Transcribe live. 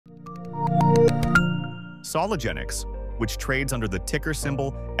Soligenix, which trades under the ticker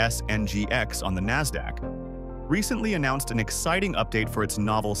symbol SNGX on the Nasdaq, recently announced an exciting update for its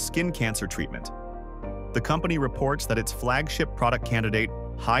novel skin cancer treatment. The company reports that its flagship product candidate,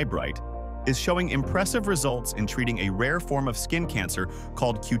 HyBryte, is showing impressive results in treating a rare form of skin cancer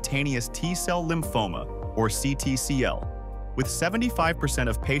called cutaneous T-cell lymphoma, or CTCL, with 75%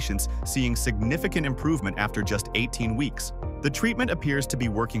 of patients seeing significant improvement after just 18 weeks. The treatment appears to be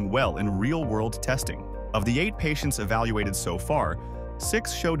working well in real-world testing. Of the 8 patients evaluated so far,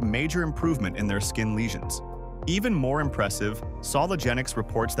 6 showed major improvement in their skin lesions. Even more impressive, Soligenix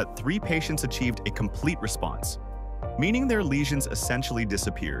reports that 3 patients achieved a complete response, meaning their lesions essentially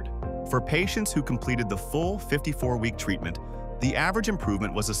disappeared. For patients who completed the full 54-week treatment, the average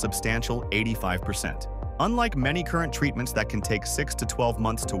improvement was a substantial 85%. Unlike many current treatments that can take 6 to 12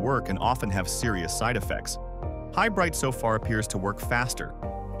 months to work and often have serious side effects, HyBryte so far appears to work faster,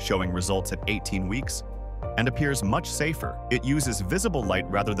 showing results at 18 weeks, and appears much safer. It uses visible light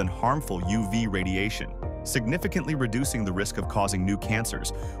rather than harmful UV radiation, significantly reducing the risk of causing new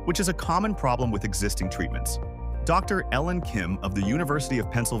cancers, which is a common problem with existing treatments. Dr. Ellen Kim of the University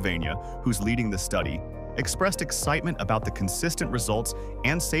of Pennsylvania, who's leading the study, expressed excitement about the consistent results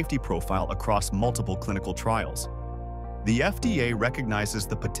and safety profile across multiple clinical trials. The FDA recognizes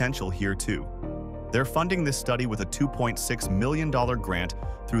the potential here too. They're funding this study with a $2.6 million grant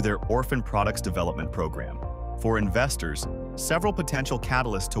through their Orphan Products Development Program. For investors, several potential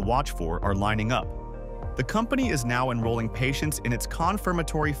catalysts to watch for are lining up. The company is now enrolling patients in its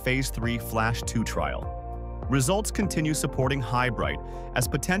confirmatory Phase 3 FLASH-2 trial. Results continue supporting HyBryte as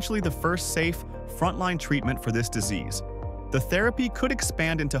potentially the first safe, frontline treatment for this disease. The therapy could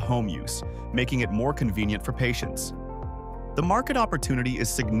expand into home use, making it more convenient for patients. The market opportunity is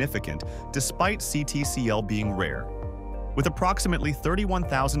significant despite CTCL being rare. With approximately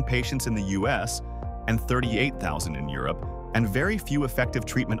 31,000 patients in the US and 38,000 in Europe, and very few effective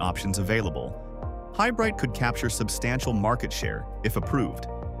treatment options available, HyBryte could capture substantial market share if approved.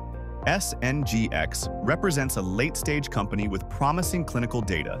 SNGX represents a late-stage company with promising clinical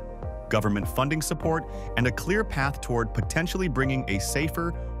data, government funding support, and a clear path toward potentially bringing a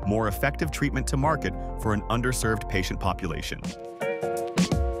safer, more effective treatment to market for an underserved patient population.